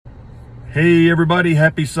Hey everybody,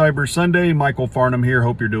 happy Cyber Sunday. Michael Farnham here.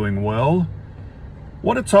 Hope you're doing well.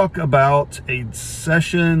 Want to talk about a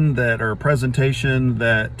session or a presentation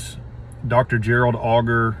that Dr. Gerald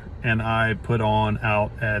Auger and I put on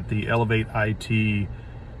out at the Elevate IT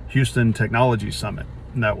Houston Technology Summit.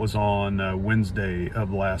 And that was on Wednesday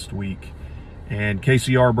of last week. And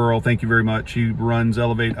Casey Arborough, thank you very much. He runs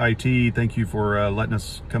Elevate IT. Thank you for letting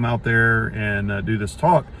us come out there and do this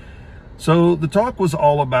talk. So the talk was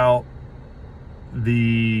all about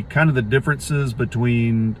the differences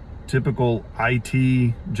between typical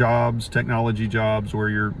IT jobs, technology jobs, where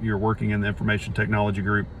you're working in the information technology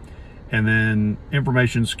group, and then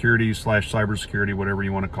information security / cybersecurity, whatever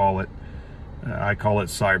you want to call it. I call it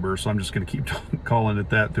cyber, so I'm just going to keep calling it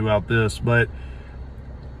that throughout this. But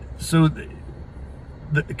so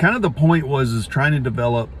the point is trying to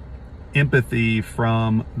develop empathy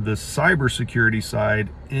from the cybersecurity side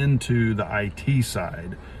into the IT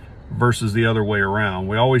side versus the other way around.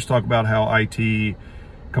 We always talk about how IT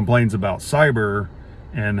complains about cyber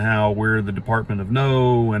and how we're the Department of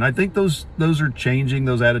No, and I think those are changing.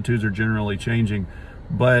 Those attitudes are generally changing.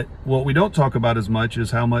 But what we don't talk about as much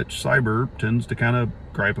is how much cyber tends to kind of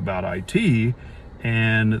gripe about IT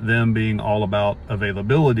and them being all about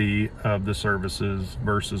availability of the services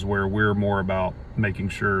versus where we're more about making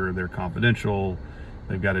sure they're confidential,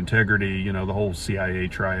 they've got integrity, the whole CIA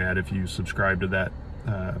triad, if you subscribe to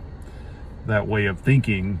that way of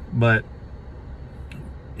thinking. But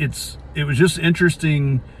it was just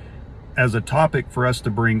interesting as a topic for us to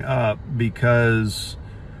bring up, because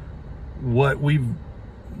what we've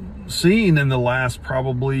seen in the last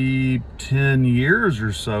probably 10 years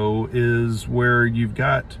or so is where you've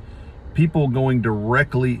got people going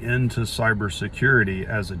directly into cybersecurity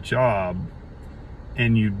as a job,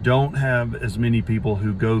 and you don't have as many people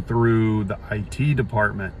who go through the IT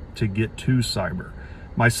department to get to cyber.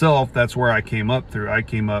 Myself, that's where I came up through. I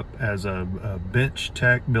came up as a bench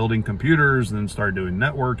tech building computers, and then started doing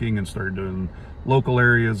networking and started doing local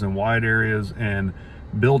areas and wide areas, and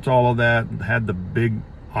built all of that, had the big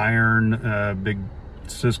iron, big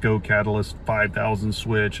Cisco Catalyst 5000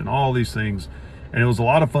 switch and all these things. And it was a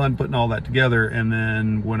lot of fun putting all that together. And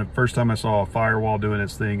then when the first time I saw a firewall doing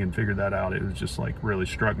its thing and figured that out, it was just like really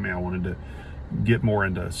struck me. I wanted to get more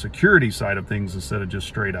into security side of things instead of just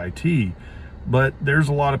straight IT. But there's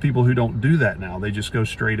a lot of people who don't do that now. They just go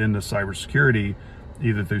straight into cybersecurity,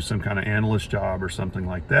 either through some kind of analyst job or something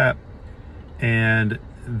like that, and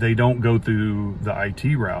they don't go through the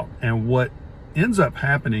IT route. And what ends up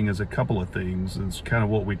happening is a couple of things. It's kind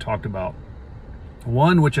of what we talked about.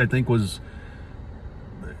 One, which I think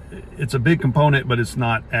it's a big component, but it's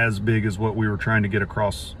not as big as what we were trying to get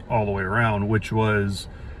across all the way around, which was,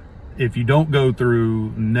 if you don't go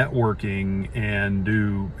through networking and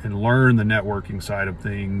learn the networking side of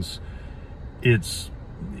things,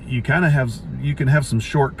 you can have some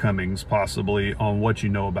shortcomings possibly on what you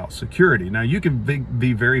know about security. Now, you can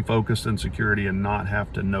be very focused in security and not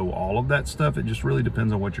have to know all of that stuff. It just really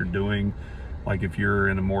depends on what you're doing, like if you're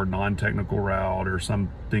in a more non-technical route or some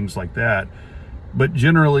things like that. But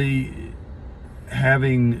generally,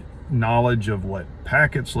 having knowledge of what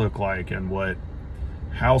packets look like and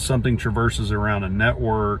how something traverses around a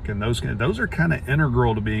network, and those are kind of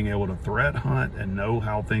integral to being able to threat hunt and know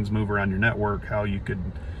how things move around your network, how you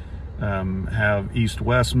could have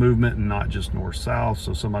east-west movement and not just north-south,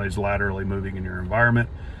 so somebody's laterally moving in your environment.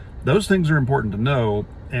 Those things are important to know,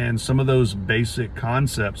 and some of those basic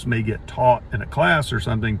concepts may get taught in a class or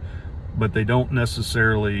something, but the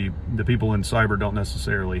people in cyber don't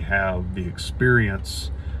necessarily have the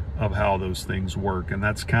experience of how those things work, and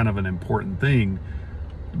that's kind of an important thing.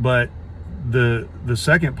 But the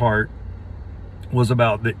second part was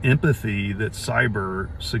about the empathy that cyber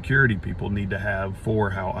security people need to have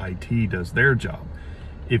for how IT does their job.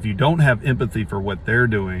 If you don't have empathy for what they're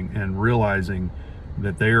doing and realizing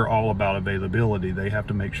that they are all about availability, they have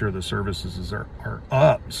to make sure the services are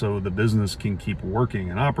up so the business can keep working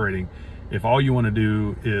and operating. If all you want to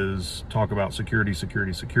do is talk about security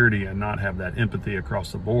and not have that empathy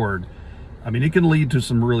across the board, I mean, it can lead to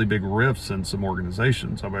some really big rifts in some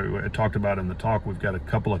organizations. I talked about in the talk, we've got a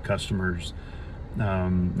couple of customers,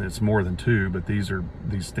 it's more than two, but these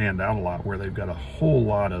stand out a lot, where they've got a whole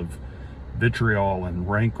lot of vitriol and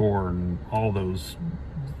rancor and all those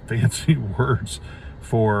fancy words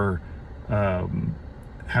for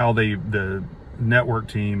how the network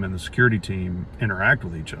team and the security team interact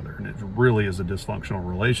with each other. And it really is a dysfunctional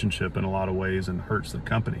relationship in a lot of ways and hurts the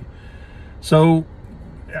company. So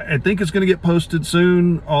I think it's going to get posted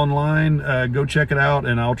soon online. Go check it out,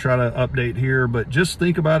 and I'll try to update here. But just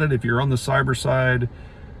think about it. If you're on the cyber side,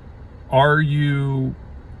 are you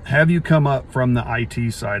have you come up from the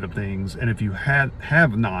IT side of things? And if you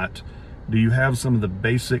have not, do you have some of the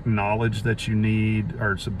basic knowledge that you need,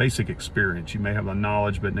 or some basic experience? You may have the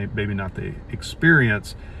knowledge, but maybe not the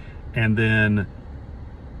experience. And then,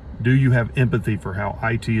 do you have empathy for how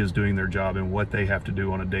IT is doing their job and what they have to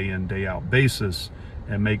do on a day in, day out basis?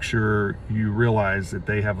 And make sure you realize that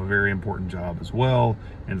they have a very important job as well,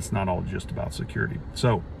 and it's not all just about security.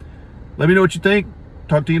 So let me know what you think.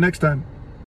 Talk to you next time.